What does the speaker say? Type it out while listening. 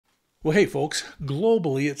Well, hey folks,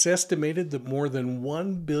 globally it's estimated that more than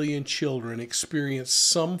 1 billion children experience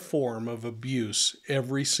some form of abuse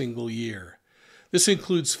every single year. This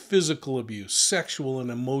includes physical abuse, sexual and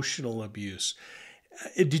emotional abuse.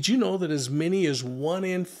 Did you know that as many as 1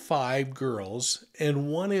 in 5 girls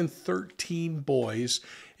and 1 in 13 boys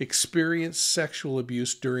experience sexual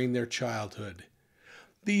abuse during their childhood?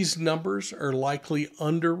 These numbers are likely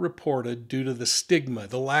underreported due to the stigma,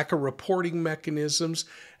 the lack of reporting mechanisms,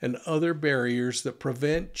 and other barriers that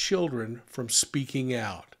prevent children from speaking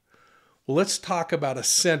out. Well, let's talk about a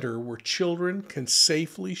center where children can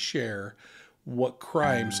safely share what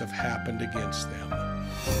crimes have happened against them.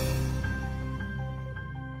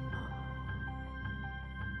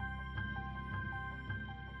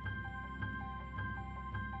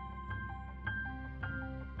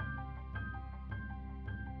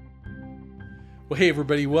 Well, hey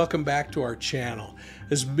everybody, welcome back to our channel.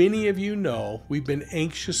 As many of you know, we've been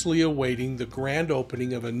anxiously awaiting the grand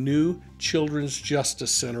opening of a new Children's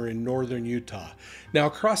Justice Center in northern Utah. Now,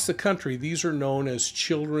 across the country, these are known as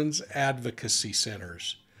Children's Advocacy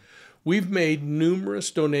Centers. We've made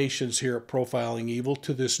numerous donations here at Profiling Evil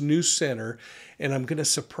to this new center, and I'm going to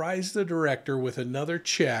surprise the director with another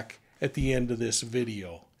check at the end of this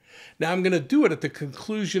video. Now, I'm going to do it at the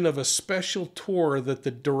conclusion of a special tour that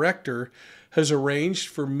the director has arranged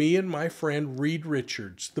for me and my friend Reed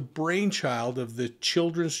Richards, the brainchild of the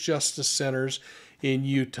Children's Justice Centers in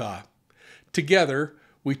Utah. Together,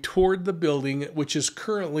 we toured the building, which is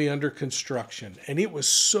currently under construction, and it was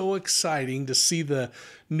so exciting to see the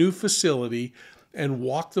new facility and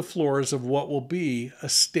walk the floors of what will be a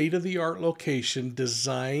state-of-the-art location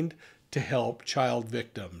designed to help child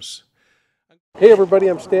victims. Hey everybody,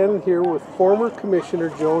 I'm standing here with former Commissioner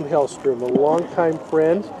Joan Hellstrom, a longtime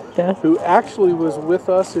friend who actually was with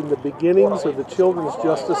us in the beginnings of the Children's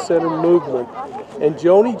Justice Center movement. And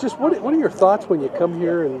Joni, just what are your thoughts when you come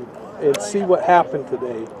here and see what happened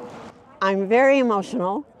today? I'm very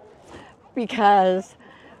emotional because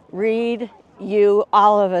Reed, you,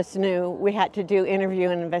 all of us knew we had to do interview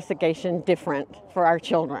and investigation different for our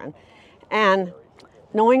children. And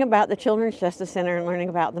knowing about the Children's Justice Center and learning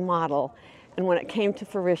about the model, and when it came to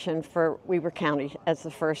fruition for Weber County as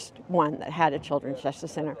the first one that had a Children's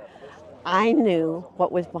Justice Center, I knew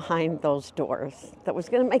what was behind those doors that was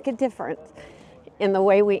going to make a difference in the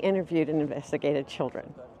way we interviewed and investigated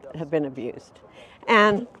children that have been abused.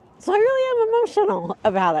 And so I really am emotional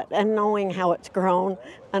about it, and knowing how it's grown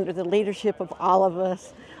under the leadership of all of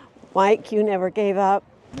us. Mike, you never gave up.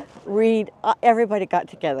 Reed, everybody got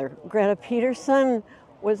together. Greta Peterson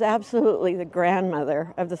was absolutely the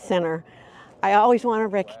grandmother of the center. I always want to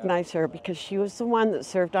recognize her because she was the one that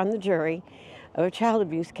served on the jury of a child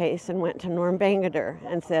abuse case and went to Norm Bangader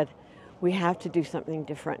and said, we have to do something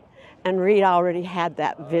different. And Reed already had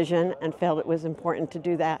that vision and felt it was important to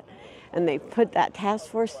do that. And they put that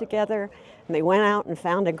task force together, and they went out and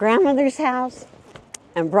found a grandmother's house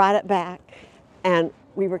and brought it back. And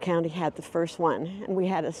Weber County had the first one. And we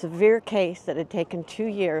had a severe case that had taken 2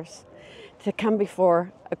 years to come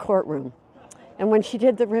before a courtroom. And when she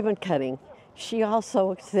did the ribbon cutting, she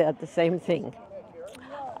also said the same thing.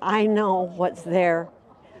 I know what's there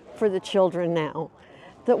for the children now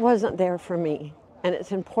that wasn't there for me. And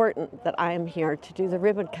it's important that I am here to do the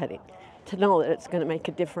ribbon cutting, to know that it's going to make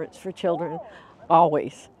a difference for children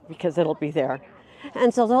always, because it'll be there.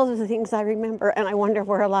 And so those are the things I remember, and I wonder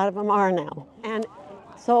where a lot of them are now. And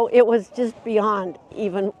so it was just beyond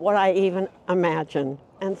even what I even imagined,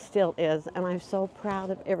 and still is. And I'm so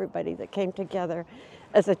proud of everybody that came together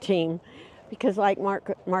as a team. Because like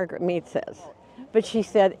Margaret Mead says, but she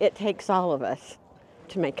said it takes all of us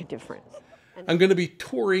to make a difference. I'm going to be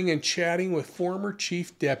touring and chatting with former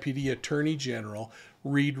Chief Deputy Attorney General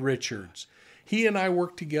Reed Richards. He and I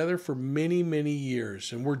worked together for many, many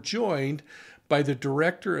years, and we're joined by the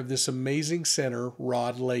director of this amazing center,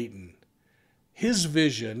 Rod Layton. His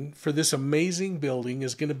vision for this amazing building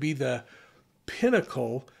is going to be the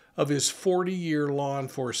pinnacle of his 40-year law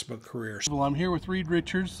enforcement career. Well, I'm here with Reed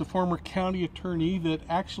Richards, the former county attorney that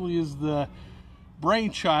actually is the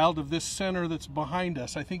brainchild of this center that's behind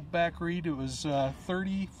us. I think back, Reed, it was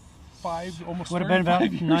 35, almost 35 years ago. Would have been about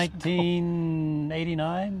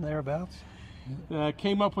 1989, thereabouts.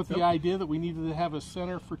 Came up with the idea that we needed to have a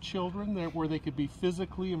center for children where they could be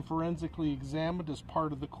physically and forensically examined as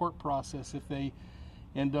part of the court process if they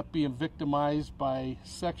end up being victimized by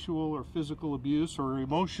sexual or physical abuse or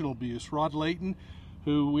emotional abuse. Rod Layton,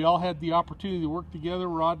 who we all had the opportunity to work together.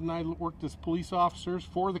 Rod and I worked as police officers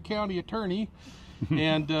for the county attorney,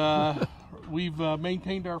 and we've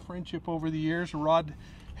maintained our friendship over the years. Rod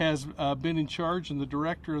has been in charge and the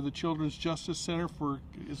director of the Children's Justice Center for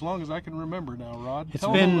as long as I can remember now, Rod.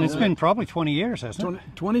 It's been probably 20 years, hasn't it?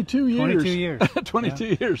 22 years. 22 years.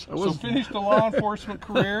 22 years. So finished a law enforcement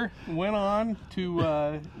career, went on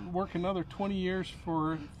to work another 20 years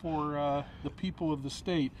for the people of the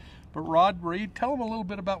state. But Rod, Reed, tell them a little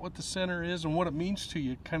bit about what the center is and what it means to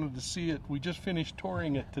you, kind of to see it. We just finished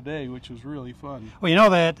touring it today, which was really fun. Well, you know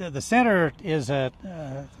that the center is a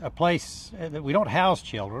place that we don't house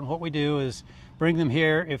children. What we do is bring them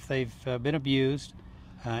here if they've been abused,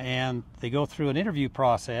 and they go through an interview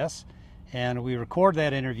process, and we record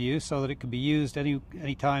that interview so that it can be used any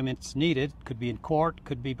time it's needed. It could be in court,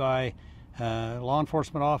 could be by law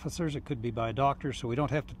enforcement officers, it could be by doctors, so we don't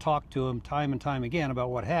have to talk to them time and time again about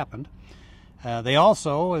what happened. They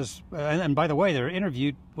also, and by the way, they're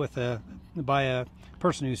interviewed by a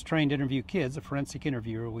person who's trained to interview kids, a forensic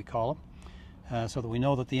interviewer we call them, so that we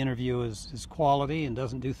know that the interview is quality and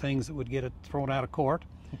doesn't do things that would get it thrown out of court.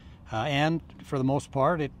 And for the most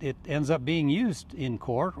part, it ends up being used in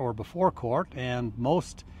court or before court, and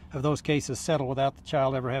most of those cases settle without the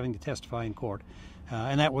child ever having to testify in court.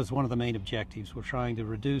 And that was one of the main objectives. We're trying to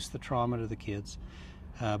reduce the trauma to the kids.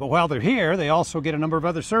 But while they're here, they also get a number of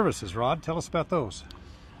other services. Rod, tell us about those.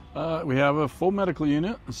 We have a full medical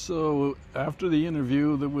unit. So after the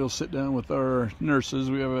interview, that we'll sit down with our nurses.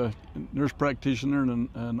 We have a nurse practitioner and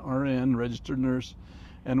an RN, registered nurse,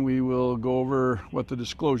 and we will go over what the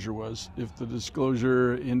disclosure was. If the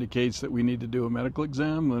disclosure indicates that we need to do a medical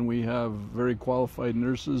exam, then we have very qualified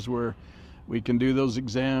nurses where we can do those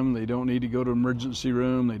exams. They don't need to go to emergency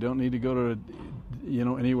room. They don't need to go to,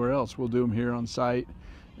 anywhere else. We'll do them here on site.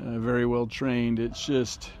 Very well trained. It's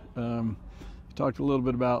just talked a little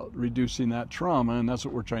bit about reducing that trauma, and that's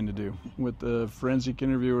what we're trying to do with the forensic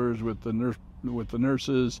interviewers, with the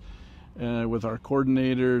nurses, with our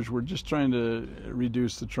coordinators. We're just trying to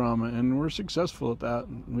reduce the trauma, and we're successful at that.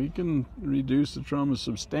 We can reduce the trauma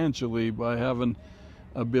substantially by having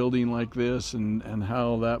a building like this and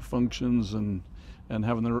how that functions and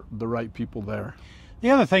having the right people there. The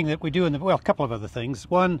other thing that we do a couple of other things.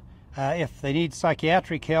 One, if they need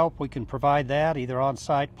psychiatric help, we can provide that either on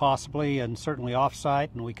site possibly and certainly off site,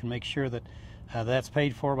 and we can make sure that that's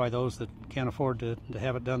paid for by those that can't afford to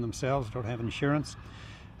have it done themselves, don't have insurance.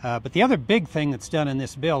 But the other big thing that's done in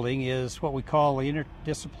this building is what we call the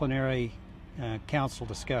interdisciplinary counsel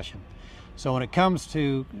discussion. So when it comes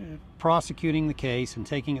to prosecuting the case and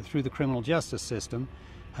taking it through the criminal justice system,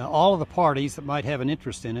 all of the parties that might have an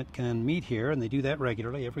interest in it can meet here, and they do that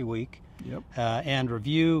regularly every week. Yep. And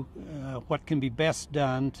review what can be best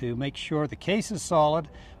done to make sure the case is solid,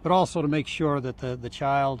 but also to make sure that the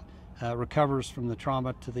child recovers from the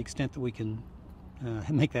trauma to the extent that we can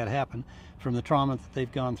make that happen, from the trauma that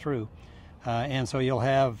they've gone through. And so you'll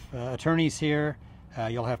have attorneys here,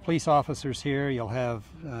 you'll have police officers here, you'll have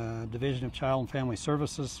Division of Child and Family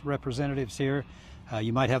Services representatives here.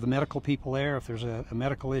 You might have the medical people there if there's a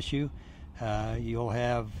medical issue. You'll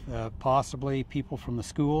have possibly people from the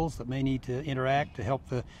schools that may need to interact to help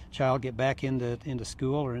the child get back into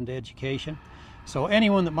school or into education. So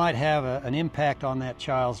anyone that might have an impact on that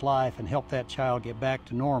child's life and help that child get back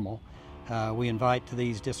to normal, we invite to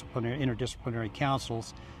these interdisciplinary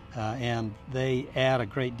councils, and they add a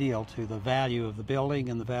great deal to the value of the building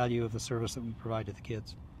and the value of the service that we provide to the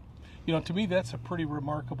kids. To me, that's a pretty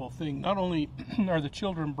remarkable thing. Not only are the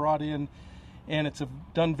children brought in, and it's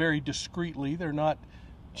done very discreetly. They're not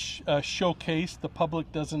showcased. The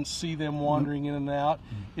public doesn't see them wandering in and out.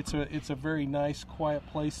 It's a very nice, quiet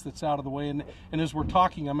place that's out of the way. And as we're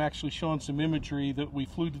talking, I'm actually showing some imagery that we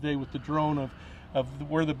flew today with the drone of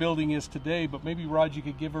where the building is today. But maybe, Rod, you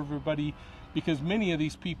could give everybody, because many of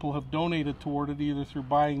these people have donated toward it, either through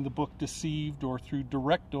buying the book Deceived or through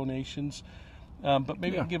direct donations. But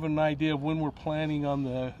maybe give an idea of when we're planning on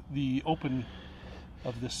the open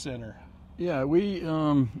of this center. Yeah,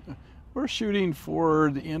 we're shooting for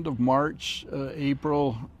the end of March,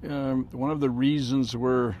 April. One of the reasons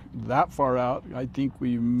we're that far out, I think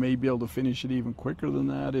we may be able to finish it even quicker than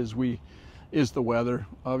that, is the weather.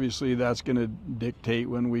 Obviously, that's going to dictate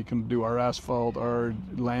when we can do our asphalt, our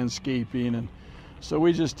landscaping, and so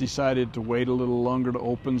we just decided to wait a little longer to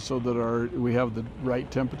open so that we have the right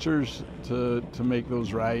temperatures to make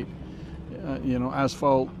those right.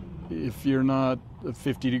 Asphalt, if you're not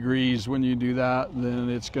 50 degrees when you do that, then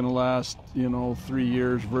it's going to last 3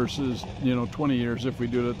 years versus 20 years if we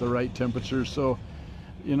do it at the right temperature. So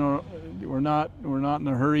you know, we're not in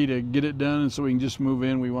a hurry to get it done, and so we can just move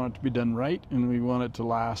in. We want it to be done right, and we want it to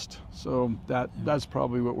last. So that's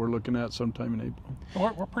probably what we're looking at sometime in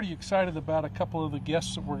April. We're pretty excited about a couple of the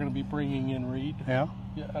guests that we're going to be bringing in, Reed. Yeah.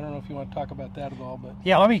 Yeah, I don't know if you want to talk about that at all, but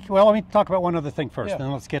Yeah, let me talk about one other thing first, Yeah.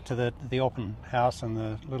 then let's get to the open house and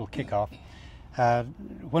the little kickoff.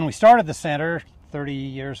 When we started the center 30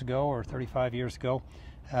 years ago or 35 years ago,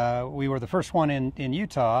 we were the first one in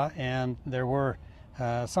Utah, and there were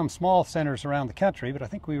some small centers around the country, but I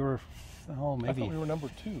think we were maybe I thought we were number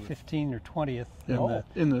 2. 15 or 20th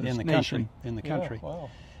in the country. In the country. Yeah, wow.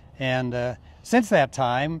 And since that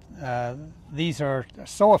time, these are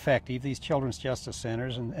so effective, these children's justice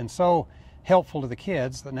centers, and so helpful to the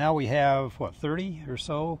kids that now we have, 30 or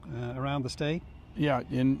so around the state? Yeah,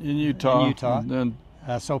 in Utah. In Utah. And then,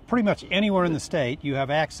 so pretty much anywhere in the state, you have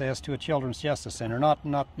access to a children's justice center. Not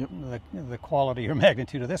Yep. the quality or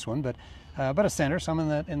magnitude of this one, but a center. Some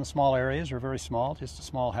in the small areas are very small, just a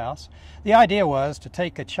small house. The idea was to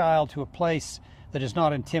take a child to a place that is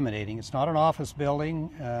not intimidating. It's not an office building.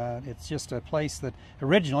 It's just a place that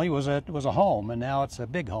originally was a home, and now it's a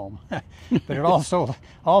big home. But it also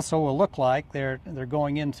will look like they're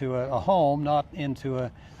going into a home, not into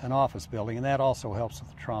an office building, and that also helps with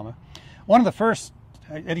the trauma. One of the first.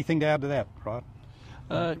 Anything to add to that, Rod?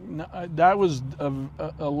 That was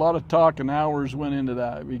a lot of talk, and hours went into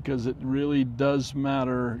that, because it really does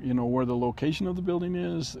matter, you know, where the location of the building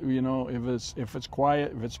is. You know, if it's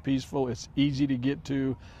quiet, if it's peaceful, it's easy to get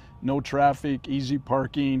to, no traffic, easy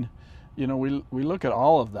parking. You know, we look at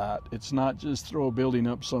all of that. It's not just throw a building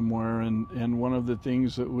up somewhere. And one of the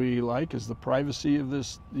things that we like is the privacy of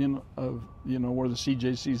this, where the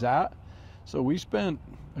CJC's at. So we spent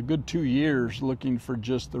a good 2 years looking for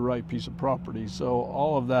just the right piece of property. So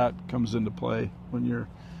all of that comes into play when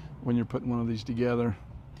you're putting one of these together.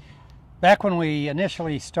 Back when we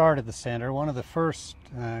initially started the center, one of the first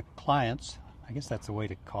clients, I guess that's the way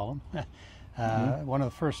to call them, one of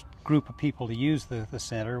the first group of people to use the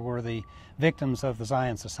center were the victims of the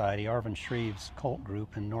Zion Society, Arvin Shreve's cult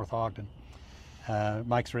group in North Ogden.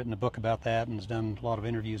 Mike's written a book about that and has done a lot of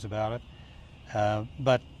interviews about it.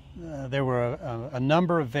 But there were a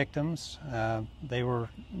number of victims. They were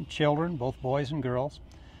children, both boys and girls,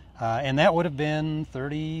 and that would have been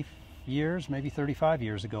 30 years, maybe 35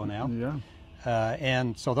 years ago now. Yeah.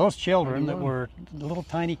 And so those children that were little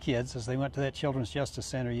tiny kids as they went to that Children's Justice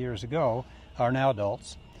Center years ago are now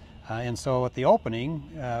adults. And so at the opening,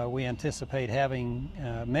 we anticipate having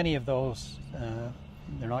many of those,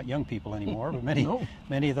 they're not young people anymore, but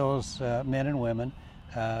many of those men and women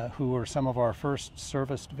who were some of our first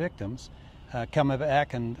serviced victims, come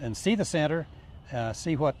back and see the center,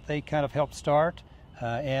 see what they kind of helped start,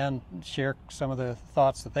 and share some of the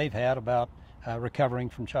thoughts that they've had about recovering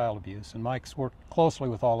from child abuse. And Mike's worked closely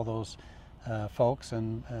with all of those folks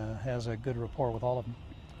and has a good rapport with all of them.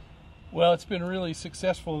 Well, it's been really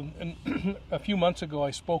successful. And a few months ago,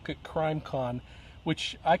 I spoke at CrimeCon,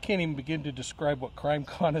 which I can't even begin to describe what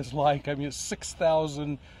CrimeCon is like. I mean, it's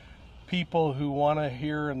 6,000 people who want to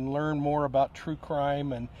hear and learn more about true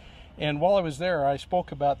crime, and while I was there, I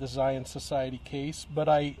spoke about the Zion Society case, but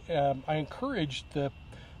I encouraged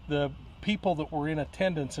the people that were in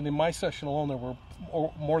attendance, and in my session alone there were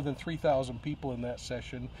more than 3,000 people in that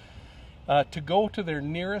session, to go to their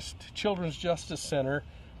nearest Children's Justice Center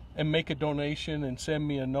and make a donation and send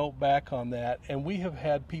me a note back on that. And we have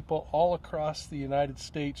had people all across the United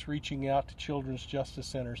States reaching out to Children's Justice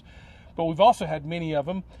Centers, but we've also had many of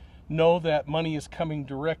them know that money is coming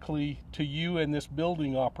directly to you in this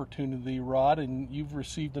building opportunity, Rod, and you've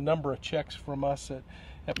received a number of checks from us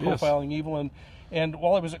at Profiling Evil. And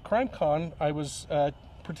while I was at CrimeCon, I was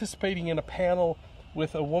participating in a panel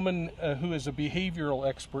with a woman who is a behavioral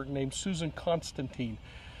expert named Susan Constantine.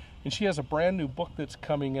 And she has a brand new book that's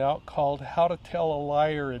coming out called How to Tell a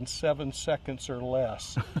Liar in 7 Seconds or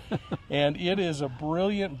Less. And it is a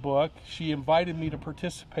brilliant book. She invited me to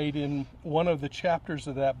participate in one of the chapters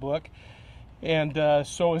of that book. And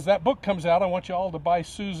so as that book comes out, I want you all to buy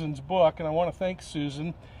Susan's book, and I want to thank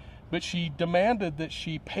Susan. But she demanded that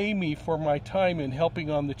she pay me for my time in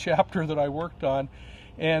helping on the chapter that I worked on.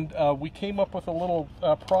 And we came up with a little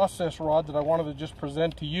process, Rod, that I wanted to just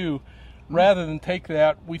present to you. Rather than take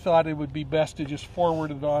that, we thought it would be best to just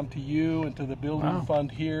forward it on to you and to the building fund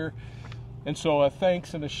here. And so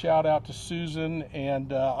thanks and a shout out to Susan,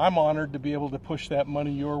 and I'm honored to be able to push that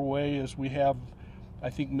money your way, as we have, I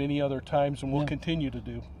think, many other times, and we'll continue to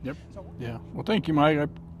do. Yep. Yeah. Well, thank you, Mike.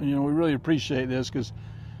 We really appreciate this, because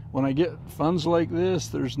when I get funds like this,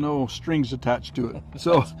 there's no strings attached to it.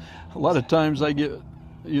 So a lot of times I get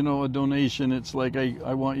you know, a donation, it's like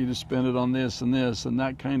I want you to spend it on this and this, and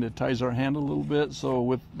that kind of ties our hand a little bit. So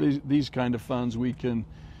with these kind of funds, we can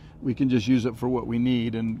just use it for what we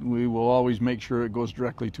need, and we will always make sure it goes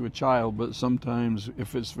directly to a child. But sometimes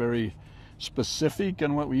if it's very specific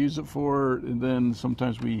on what we use it for, then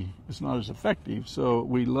sometimes it's not as effective. So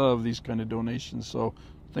we love these kind of donations. So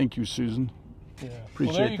thank you, Susan. Yeah. Appreciate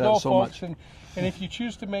well, there you that go, so folks. much. And if you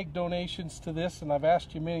choose to make donations to this, and I've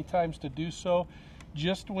asked you many times to do so,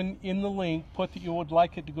 just when in the link, put that you would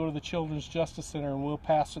like it to go to the Children's Justice Center, and we'll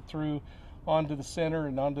pass it through onto the center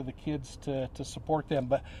and onto the kids to support them.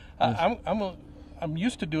 But I'm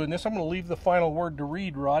used to doing this. I'm going to leave the final word to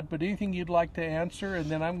Reed, Rod, but anything you'd like to answer, and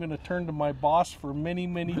then I'm going to turn to my boss for many,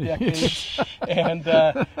 many decades and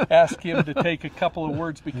ask him to take a couple of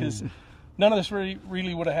words, because none of this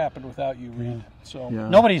really would have happened without you, Reed. So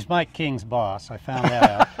Nobody's Mike King's boss. I found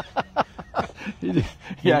that out.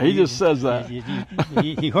 He just says that.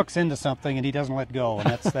 He hooks into something and he doesn't let go,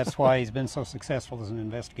 and that's why he's been so successful as an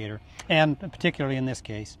investigator, and particularly in this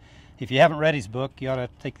case. If you haven't read his book, you ought to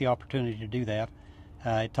take the opportunity to do that.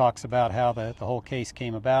 It talks about how the whole case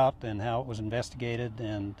came about and how it was investigated,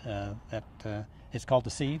 and it's called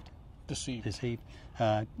Deceived.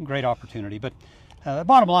 Great opportunity. But the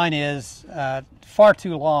bottom line is, far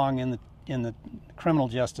too long in the criminal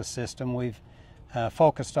justice system, we've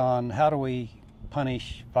focused on how do we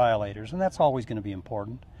punish violators, and that's always going to be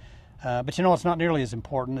important. But you know, it's not nearly as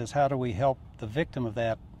important as how do we help the victim of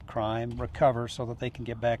that crime recover so that they can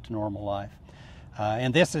get back to normal life.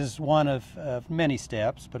 And this is one of many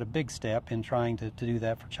steps, but a big step in trying to do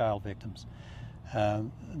that for child victims.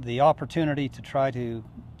 The opportunity to try to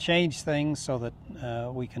change things so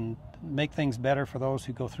that we can make things better for those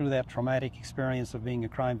who go through that traumatic experience of being a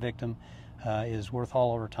crime victim is worth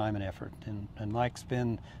all of our time and effort. And Mike's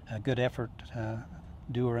been a good effort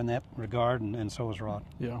doer in that regard, and so is Rod.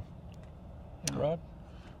 Yeah. And Rod?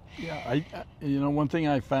 Yeah, one thing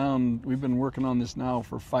I found, we've been working on this now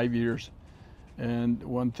for 5 years, and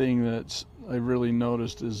one thing that I really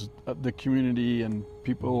noticed is the community and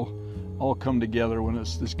people all come together when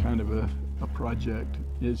it's this kind of a project.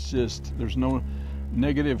 It's just, there's no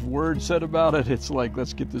negative word said about it. It's like,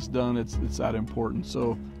 let's get this done. It's that important.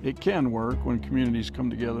 So it can work when communities come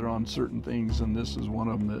together on certain things, and this is one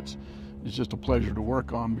of them it's just a pleasure to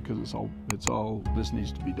work on, because it's all this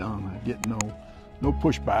needs to be done. I get no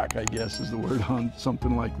pushback, I guess is the word, on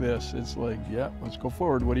something like this. It's like, yeah, let's go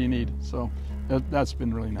forward. What do you need? So that's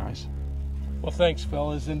been really nice. Well, thanks,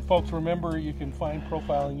 fellas. And folks, remember, you can find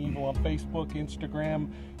Profiling Evil on Facebook,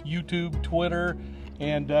 Instagram, YouTube, Twitter.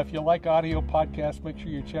 And if you like audio podcasts, make sure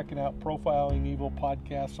you're checking out Profiling Evil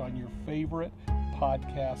podcasts on your favorite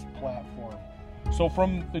podcast platform. So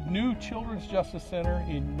from the new Children's Justice Center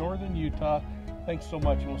in northern Utah, thanks so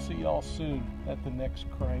much. We'll see you all soon at the next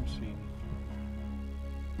crime scene.